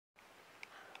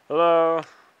Hello.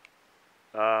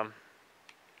 Um,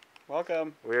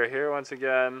 Welcome. we are here once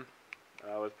again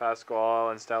with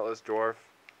Pascal and Stoutless Dwarf,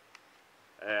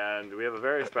 and we have a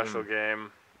very special game.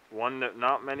 One that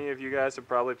not many of you guys have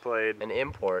probably played. An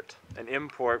import. An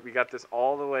import. We got this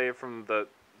all the way from the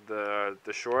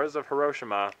shores of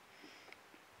Hiroshima.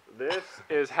 This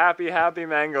is Happy Happy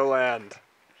Mango Land.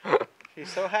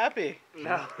 He's so happy.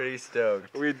 No, Pretty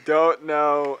stoked. we don't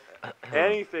know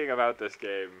anything about this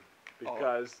game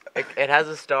because It has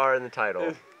a star in the title.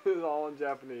 it is all in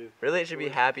Japanese. Really, it should be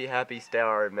Happy Happy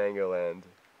Star in Mango Land.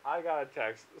 I got a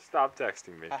text. Stop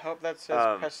texting me. I hope that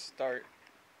says press start.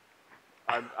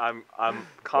 I'm What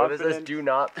confident. is this? Do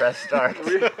not press start.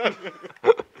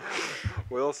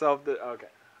 Will self. Okay.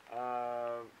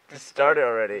 Just start it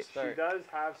already. She does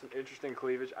have some interesting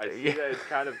cleavage. I see that it's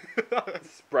kind of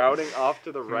sprouting off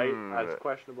to the right. That's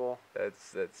questionable.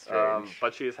 That's strange.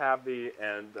 But she is happy,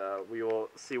 and we will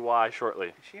see why shortly.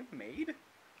 Is she a maid?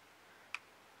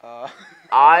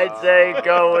 I'd say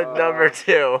go with number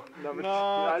 2. Number No,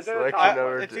 I'd say selection top-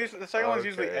 number it's two. usually, the second one's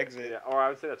usually Okay. exit. Yeah, or I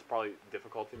would say that's probably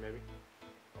difficulty, maybe.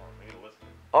 Or maybe listen.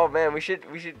 Oh man, we should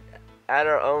add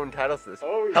our own titles to this.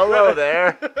 Oh, we Hello should.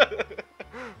 there.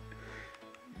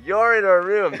 You're in our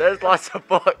room. There's lots of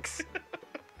books.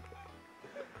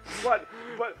 But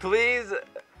Please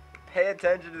pay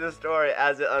attention to the story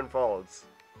as it unfolds.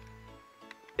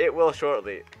 It will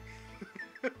shortly.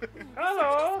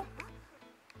 hello.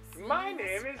 My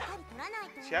name is.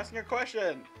 She's asking a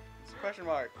question. It's a question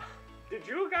mark. Did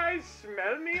you guys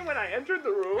smell me when I entered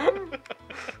the room?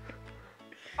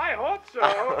 I hope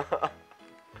so.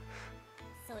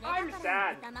 I'm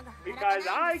sad because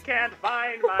I can't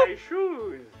find my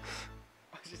shoes.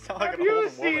 She sound like Have an you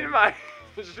old seen woman. my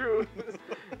shoes?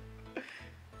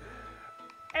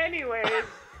 Anyways,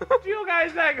 do you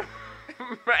guys like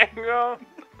mango?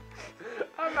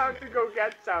 I'm about to go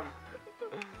get some.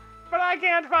 But I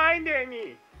can't find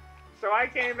any. So I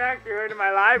came back here to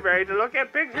my library to look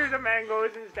at pictures of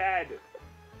mangoes instead.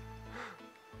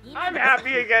 I'm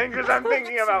happy again because I'm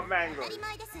thinking about mangoes.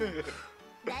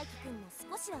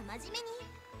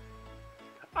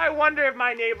 I wonder if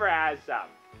my neighbor has some.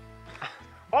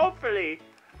 Hopefully,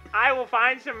 I will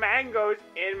find some mangoes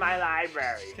in my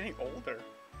library. She's getting older.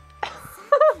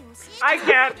 I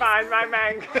can't find my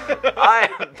mango.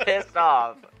 I'm pissed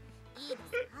off.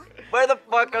 Where the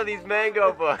fuck are these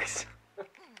mango books?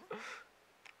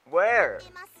 Where?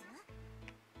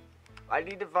 I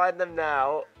need to find them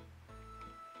now.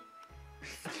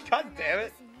 God damn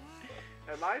it.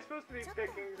 Am I supposed to be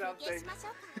picking something?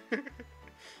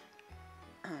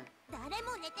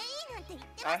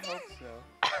 I hope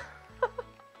so.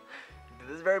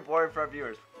 This is very boring for our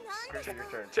viewers. Christian, your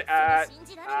turn.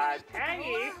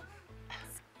 Tangy,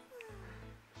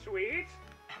 sweet,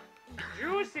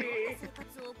 juicy,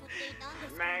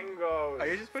 mangoes. Are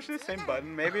you just pushing the same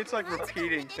button? Maybe it's like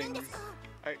repeating things.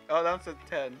 Oh, that's a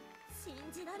 10.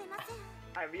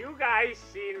 Have you guys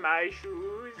seen my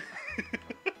shoes?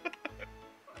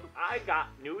 I got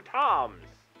new Toms.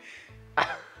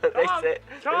 They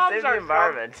save the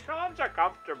environment. Toms are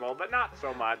comfortable, but not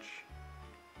so much.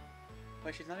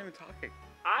 Wait, she's not even talking.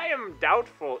 I am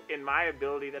doubtful in my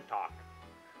ability to talk.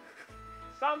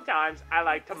 Sometimes I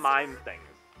like to mime things.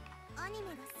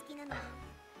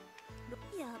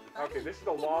 Okay, this is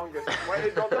the longest. What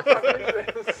the fuck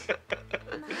is this?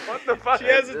 What the fuck She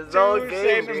is has This two whole game,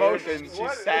 same dude. emotions. She's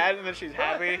What sad is- and then she's what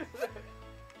happy. is it?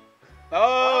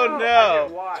 Oh, I hit no!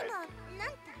 Y.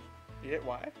 You hit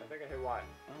Y? I think I hit Y.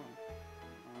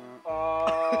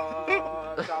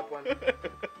 Oh. Top one.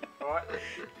 Alright.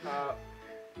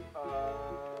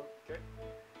 Okay.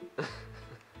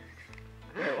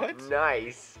 Wait, what?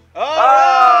 Nice.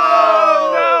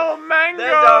 Oh, no, mango!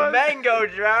 There's a mango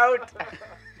drought.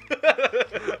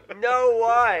 No,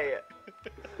 why?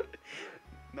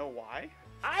 No, why?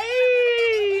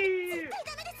 Aye!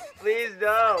 Please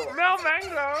no. No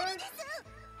mangoes!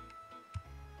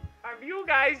 Have you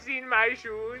guys seen my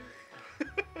shoes?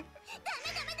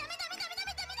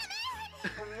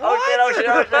 Oh shit, oh shit,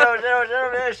 oh shit, oh shit, oh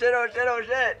shit, oh shit, oh shit, oh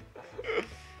shit.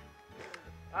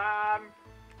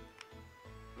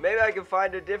 Maybe I can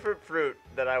find a different fruit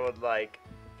that I would like.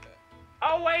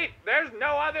 Oh wait, there's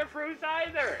no other fruits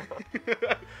either.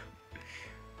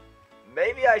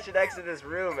 Maybe I should exit this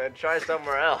room and try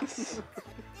somewhere else.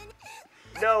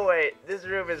 No, wait, this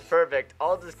room is perfect.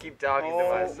 I'll just keep talking to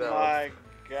myself. Oh my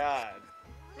god.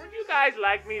 Would you guys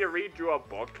like me to read you a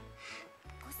book?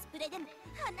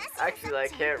 Actually, I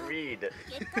can't read.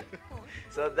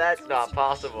 So that's not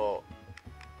possible.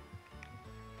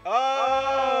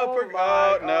 Oh, Oh no,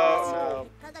 my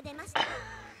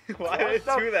no. Why did What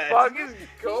I do the that? fuck is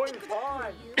going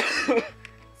on?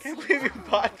 Can't believe you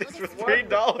bought this for What $3.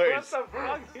 the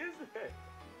fuck is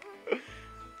this?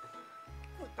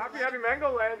 Happy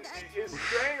Mango Land is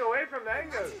straying away from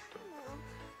mangoes.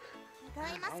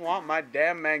 I want my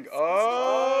damn mango.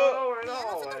 Oh, we're in the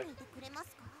hallway.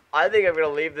 I think I'm gonna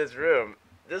leave this room.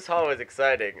 This hall is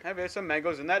exciting. Hey, there's some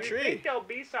mangoes in that Do you tree. think there'll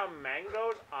be some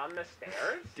mangoes on the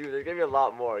stairs? Dude, there's gonna be a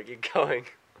lot more. Keep going.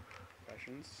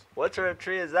 Questions? What sort of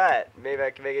tree is that? Maybe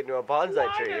I can make it into a bonsai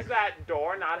Why tree. does that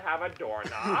door not have a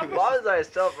doorknob? Bonsai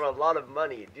sell for a lot of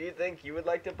money. Do you think you would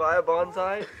like to buy a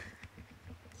bonsai?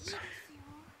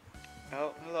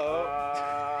 Oh, hello.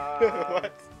 Uh,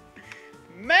 What?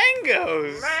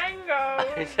 Mangoes!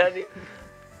 Mangoes!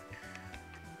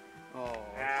 Oh,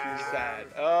 Ah. she's sad.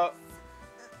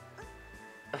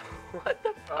 What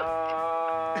the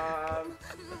fuck?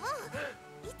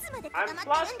 I'm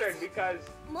flustered because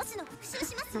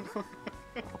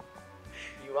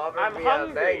You offered I'm me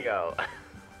hungry. a mango.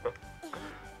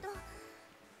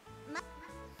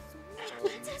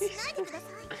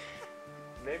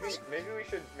 maybe we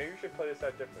should play this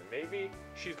out differently. Maybe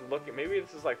she's looking. Maybe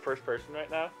this is like first person right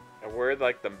now, and we're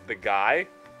like the guy,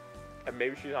 and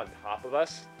maybe she's on top of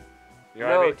us. You know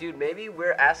what I No, mean? dude, maybe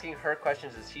we're asking her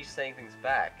questions and she's saying things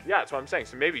back. Yeah, that's what I'm saying.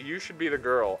 So maybe you should be the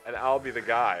girl, and I'll be the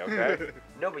guy. Okay?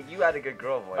 No, but you had a good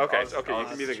girl voice. Okay, I'll- okay, I'll you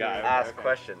can be the just guy. Ask Okay.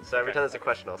 questions. So every Okay. time there's a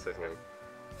question, I'll say something.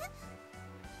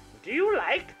 Do you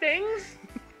like things?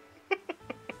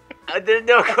 There's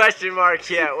no question mark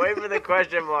yet. Wait for the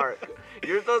question mark.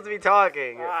 You're supposed to be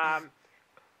talking.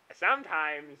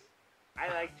 Sometimes I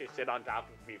like to sit on top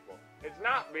of people. It's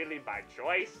not really by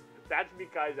choice. That's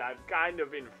because I'm kind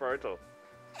of infertile.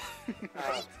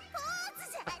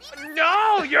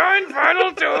 No, you're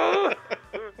infertile too.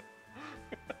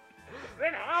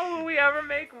 Then how will we ever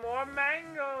make more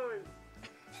mangoes?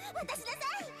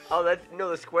 Oh, that's no.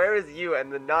 The square is you,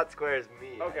 and the not square is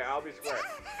me. Okay, I'll be square.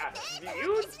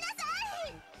 You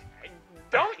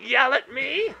don't yell at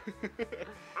me.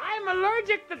 I'm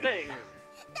allergic to things.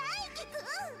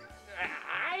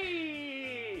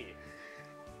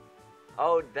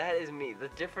 Oh, that is me. The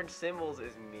different symbols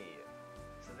is me.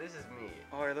 So this is me.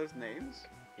 Oh, are those names?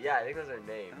 Yeah, I think those are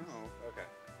names. Oh. Okay,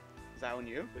 Is that one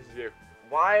you? this is you.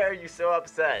 Why are you so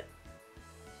upset?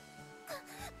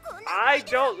 I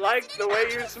don't like the way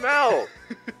you smell.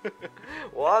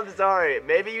 Well, I'm sorry.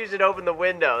 Maybe you should open the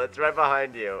window. It's right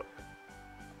behind you.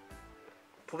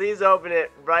 Please open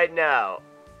it right now.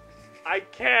 I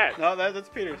can't. No, that's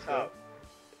Peter's stuff.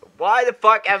 Why the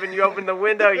fuck haven't you opened the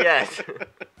window yet?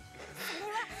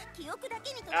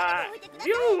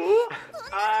 You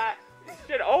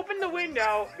should open the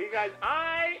window because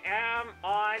I am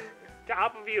on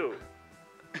top of you.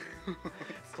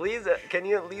 Please, can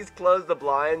you at least close the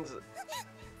blinds?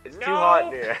 It's too No.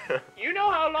 hot in here. You know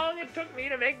how long it took me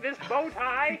to make this bow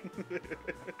tie?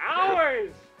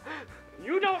 Hours!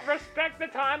 You don't respect the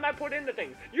time I put into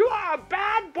things. You are a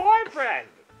bad boyfriend!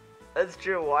 That's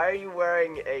true. Why are you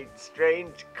wearing a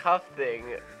strange cuff thing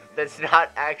that's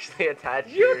not actually attached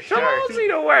to You your told shirt? me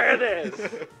to wear this!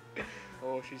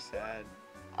 Oh, she's sad.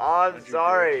 Oh, I'm What'd you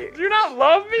sorry. Do you not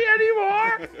love me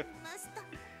anymore?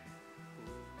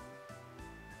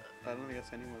 I don't think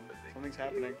that's anyone. Something's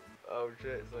happening. Oh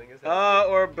shit, something is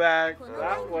happening. We're back.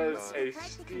 That was a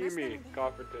steamy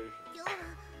confrontation.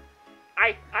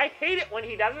 I hate it when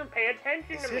he doesn't pay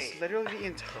attention Is to this me. literally the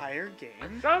entire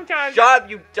game? Sometimes Shut up,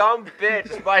 you dumb bitch.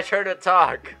 It's my turn to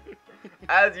talk.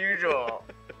 As usual.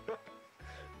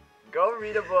 Go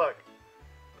read a book.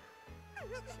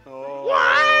 Oh.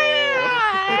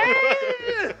 What?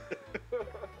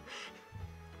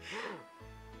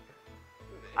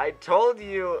 I told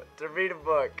you to read a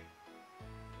book.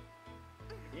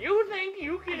 You think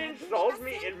you can insult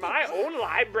me in my own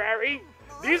library?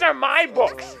 These are my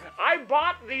books. I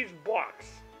bought these books.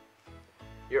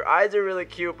 Your eyes are really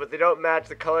cute, but they don't match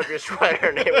the color of your sweater,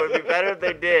 and it would be better if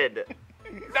they did.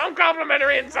 Don't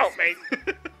complimentary insult me.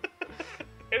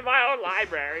 In my own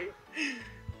library.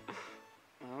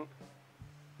 Oh.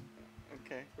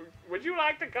 Okay. Would you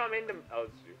like to come into... Oh,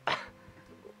 shoot.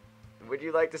 Would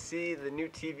you like to see the new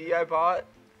TV I bought?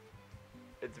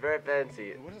 It's very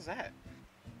fancy. What is that?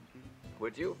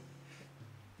 Would you?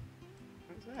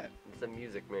 What is that? It's the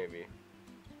music, maybe.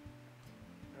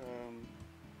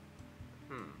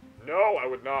 No, I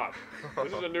would not.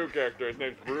 This is a new character. His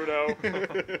name's Bruno.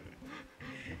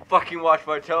 Fucking watch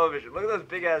my television. Look at those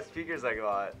big ass speakers I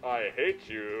got. I hate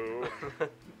you.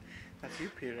 That's you,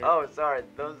 Peter. Oh, sorry.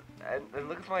 Those and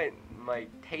look at my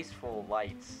tasteful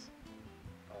lights.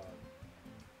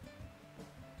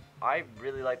 I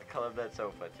really like the color of that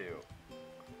sofa too.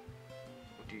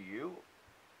 Do you?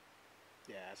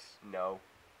 Yes. No.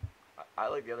 I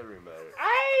like the other room better.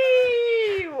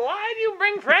 Why do you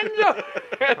bring friends over?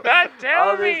 Not tell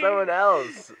Oh, there's me. someone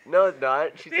else. No, it's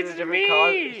not. She's in It's a different me.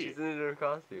 costume. She's in a different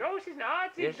costume. No, she's not.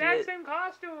 It's the Yes, she exact is. same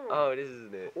costume. Oh, it is,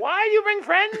 isn't it? Why do you bring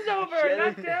friends over? Shut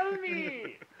Not up. tell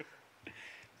me.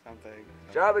 Something.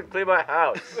 Shut up and clean my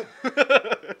house.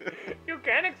 You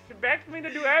can't expect me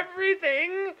to do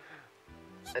everything.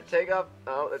 And take off.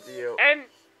 Oh, that's you. And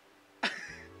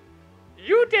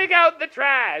you take out the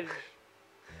trash.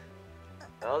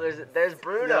 Oh, there's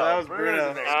Bruno. Yeah, that was Bruno's Bruno.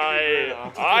 in there.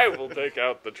 I will take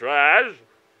out the trash.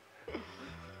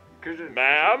 Christian,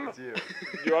 Ma'am? it's you.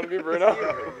 You want to be Bruno?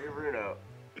 You're Bruno.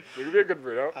 You can be a good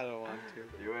Bruno. I don't want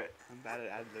to. Do it. I'm bad at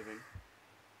ad-libbing.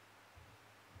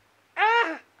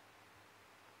 Ah!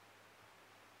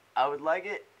 I would like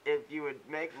it if you would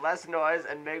make less noise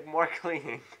and make more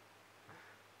cleaning.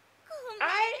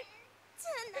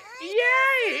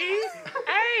 Yay!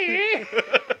 Hey!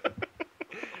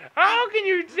 How can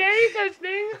you say such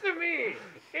things to me?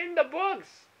 In the books.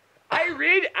 I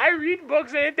read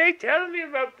books and they tell me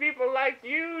about people like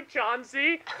you,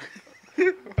 Chauncey.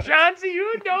 Chauncey,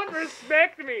 you don't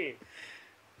respect me.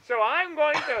 So I'm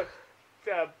going to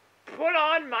put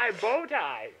on my bow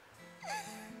tie.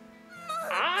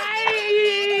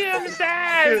 I am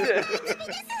sad.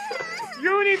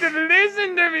 You need to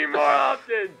listen to me more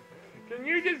often. Can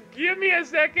you just give me a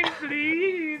second,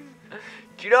 please?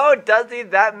 Do you know how dusty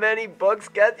that many books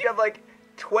gets? You have like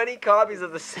 20 copies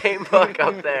of the same book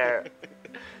up there.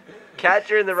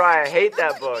 Catcher in the Rye. I hate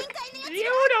that book.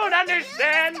 You don't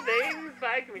understand things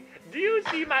like me. Do you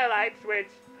see my light switch?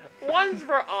 One's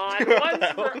for on, one's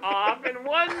for off, and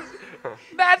one's...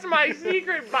 That's my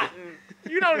secret button.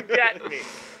 You don't get me.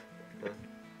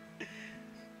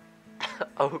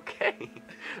 Okay.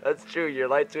 That's true. Your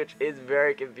light switch is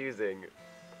very confusing.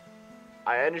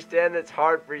 I understand it's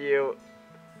hard for you,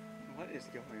 What is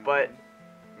going but on?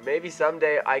 maybe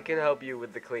someday I can help you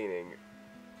with the cleaning.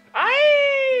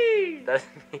 Aye! That's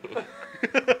me.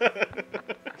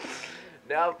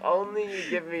 Now, if only you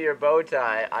give me your bow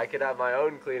tie, I could have my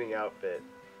own cleaning outfit.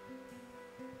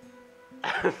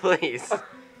 Please.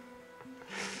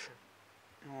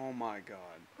 Oh my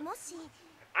god.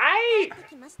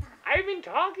 I've been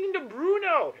talking to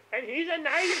Bruno, and he's a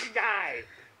nice guy.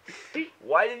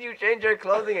 Why did you change your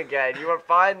clothing again? You were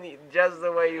fine just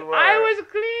the way you were. I was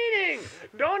cleaning.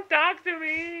 Don't talk to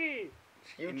me.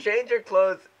 You changed your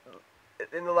clothes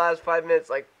in the last 5 minutes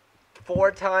like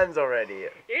 4 times already.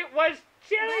 It was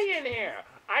chilly in here.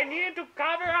 I needed to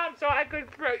cover up so I could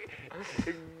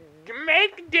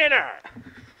make dinner.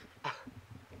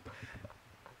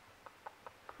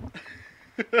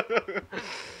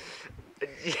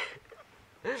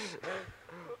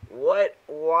 What?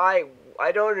 Why?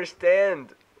 I don't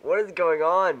understand. What is going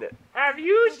on? Have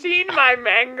you seen my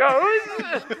mangoes?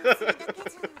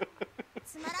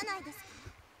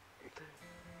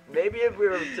 Maybe if we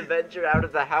were to venture out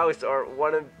of the house or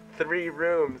one of 3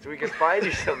 rooms, we could find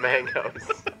you some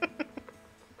mangoes.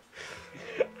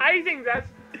 I think that's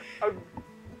a...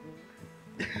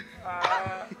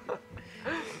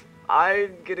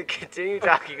 I'm gonna continue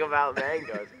talking about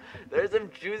mangoes. There's some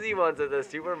juicy ones at the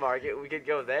supermarket. We could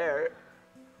go there.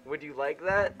 Would you like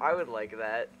that? I would like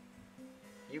that.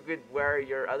 You could wear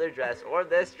your other dress or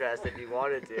this dress if you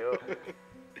wanted to.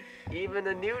 Even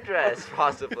a new dress,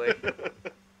 possibly.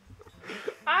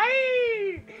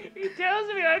 He tells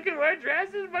me I can wear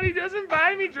dresses, but he doesn't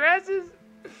buy me dresses.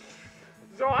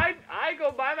 So I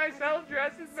go buy myself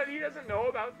dresses, but he doesn't know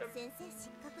about them.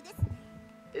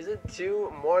 Isn't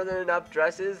 2 more than enough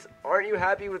dresses? Aren't you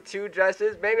happy with 2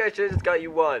 dresses? Maybe I should have just got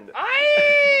you 1.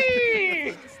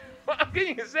 How can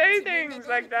you say things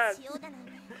like that?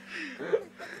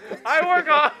 I work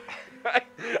on...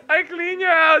 I clean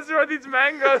your house for these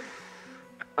mangoes.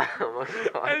 Oh my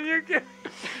god. And you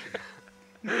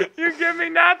give me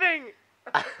nothing.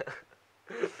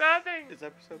 Nothing. Is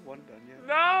episode 1 done yet?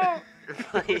 No.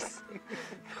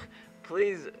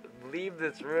 Please leave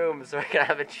this room so I can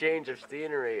have a change of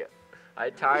scenery.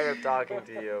 I'm tired of talking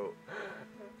to you.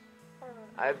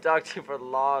 I've talked to you for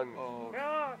long. Oh.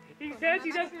 No. He says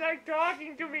he doesn't like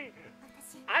talking to me.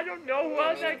 I don't know who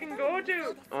else I can go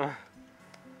to.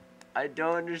 I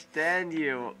don't understand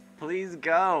you. Please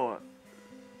go.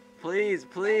 Please,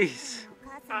 please.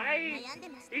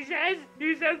 He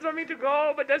says for me to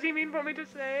go, but does he mean for me to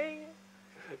stay?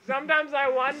 Sometimes I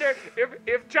wonder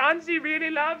if Chauncey really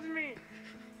loves me.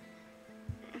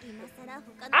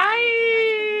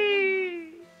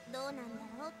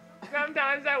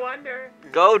 Sometimes I wonder.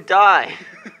 Go die.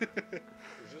 Is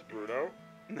this Bruno?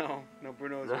 No,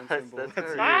 Bruno is No, one that's- symbol. that's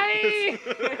her. Bye.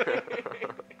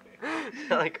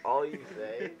 Like all you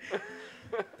say.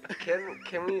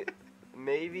 Can we?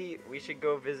 Maybe we should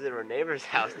go visit our neighbor's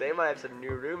house. They might have some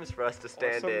new rooms for us to Or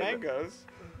stand some in. mangoes.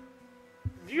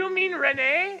 Do you mean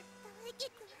Renee?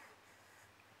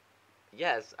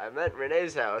 Yes, I meant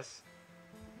Renee's house.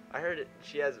 I heard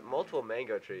she has multiple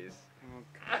mango trees. Oh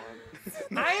god.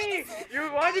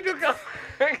 You wanted to come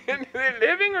into the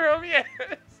living room? Yes.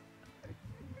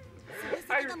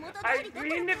 I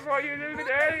cleaned it for you a little bit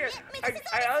earlier.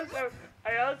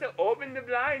 I also opened the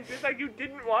blinds just like you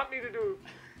didn't want me to do.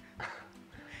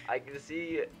 I can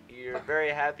see you're very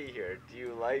happy here. Do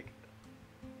you like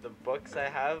the books I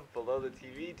have below the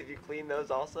TV? Did you clean those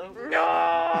also? No,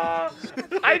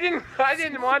 I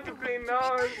didn't want to clean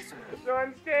those. So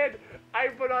instead, I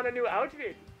put on a new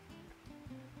outfit.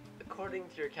 According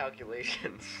to your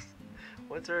calculations,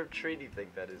 what sort of tree do you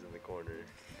think that is in the corner?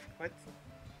 What?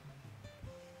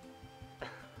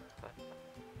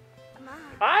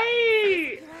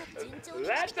 Aye!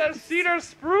 That's a cedar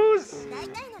spruce!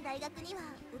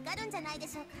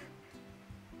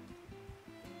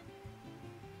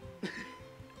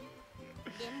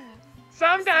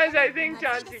 Sometimes I think,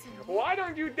 Chauncey, why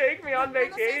don't you take me on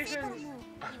vacations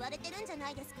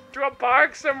to a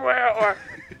park somewhere or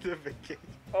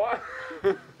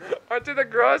or to the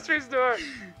grocery store?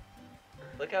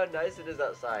 Look how nice it is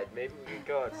outside. Maybe we can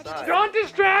go outside. Don't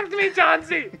distract me,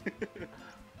 Chauncey!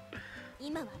 Do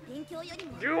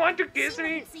you want to kiss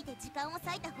me?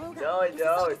 No, I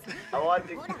don't. I want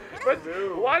to But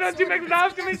move. why don't you make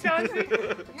love to me, Chauncey?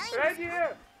 Right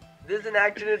here. This is an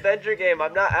action-adventure game.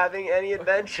 I'm not having any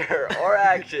adventure or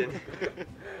action.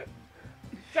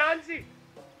 Chauncey!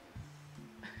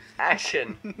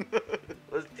 Action.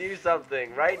 Let's do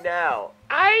something right now.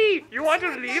 Aye! You want to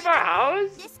leave our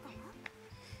house?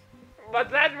 But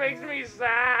that makes me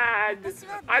sad.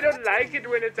 I don't like it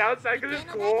when it's outside because it's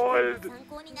cold.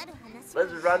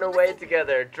 Let's run away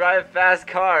together. Drive fast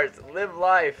cars. Live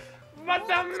life. But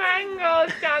the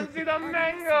mangoes, Chauncey, the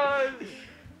mangoes.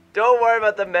 Don't worry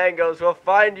about the mangoes. We'll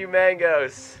find you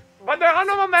mangoes. But there are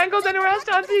no more mangoes anywhere else,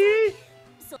 Chauncey.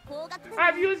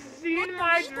 Have you seen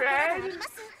my dress?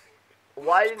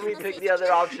 Why didn't we pick the other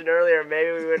option earlier?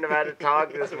 Maybe we wouldn't have had to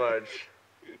talk this much.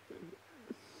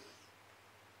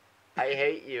 I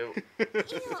hate you.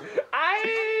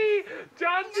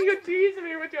 Chauncey, you tease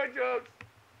me with your jokes.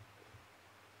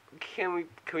 Can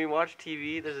we watch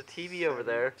TV? There's a TV over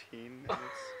there. 17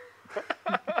 minutes.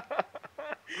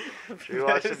 Should we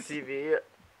watch some TV?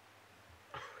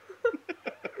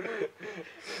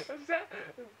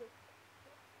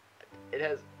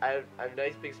 I have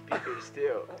nice big speakers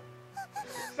too.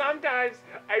 Sometimes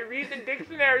I read the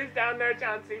dictionaries down there,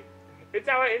 Chauncey. It's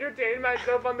how I entertain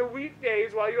myself on the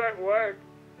weekdays while you're at work.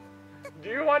 Do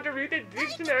you want to read the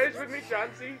dictionaries with me,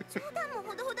 Chauncey?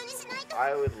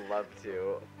 I would love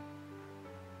to.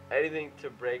 Anything to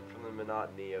break from the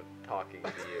monotony of talking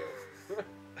to you.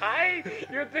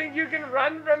 You think you can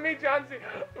run from me, Chauncey?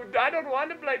 I don't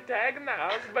want to play tag in the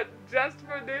house, but just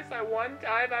for this, one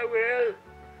time I will.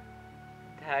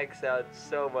 Tag sounds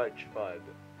so much fun.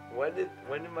 When did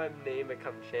my name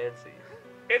become Chansey?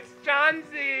 It's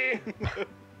Chauncey.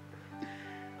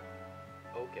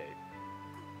 Okay.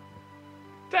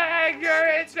 Tag, you're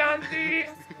it, Chauncey.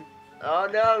 Oh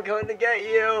no, I'm coming to get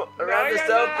you around No, the you're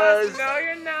sofas. Not. No,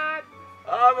 you're not.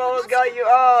 Oh, I've almost got you.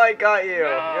 Oh, I got you.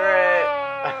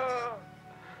 No.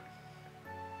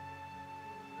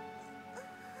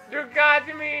 You're it. You got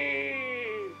me.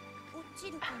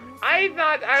 I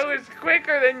thought I was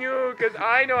quicker than you because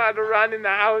I know how to run in the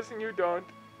house and you don't.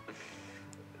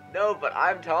 No, but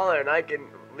I'm taller and I can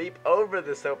leap over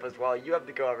the sofas while you have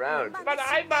to go around. But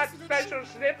I bought special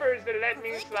slippers that let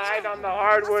me slide on the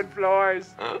hardwood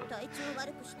floors.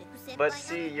 But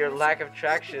see, your lack of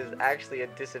traction is actually a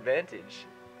disadvantage.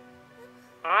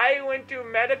 I went to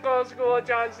medical school,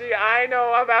 Chauncey. I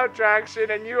know about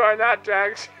traction and you are not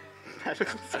traction.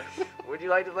 Would you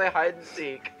like to play hide and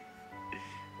seek?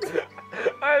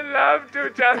 I love to,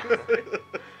 Chauncey.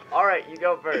 Alright, you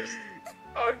go first.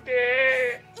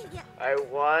 Okay. Alright,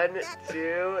 1,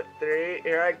 2, 3.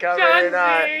 Here I come. You're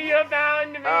not. Chauncey, you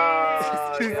found me.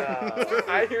 Oh,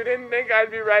 no. You didn't think I'd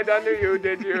be right under you,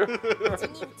 did you?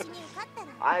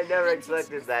 I never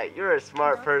expected that. You're a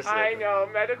smart person. I know.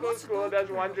 Medical school does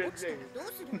wondrous things.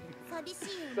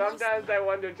 Sometimes I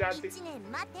wonder, Chauncey,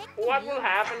 what will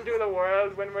happen to the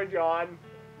world when we're gone?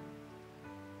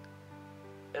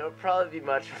 It'll probably be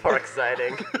much more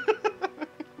exciting.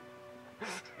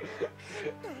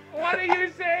 What are you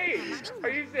saying? Are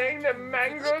you saying that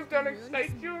mangoes don't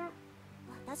excite you?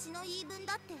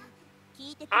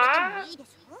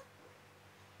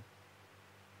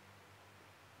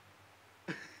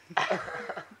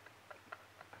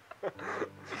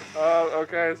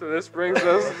 Okay, so this brings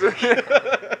us to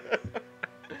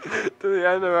the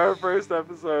end of our first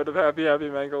episode of Happy Happy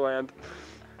Mangoland.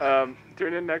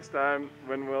 Tune in next time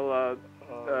when we'll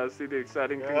see the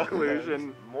exciting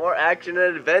conclusion More action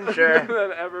and adventure.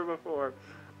 than ever before.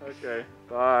 Okay,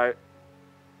 bye.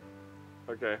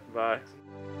 Okay, bye.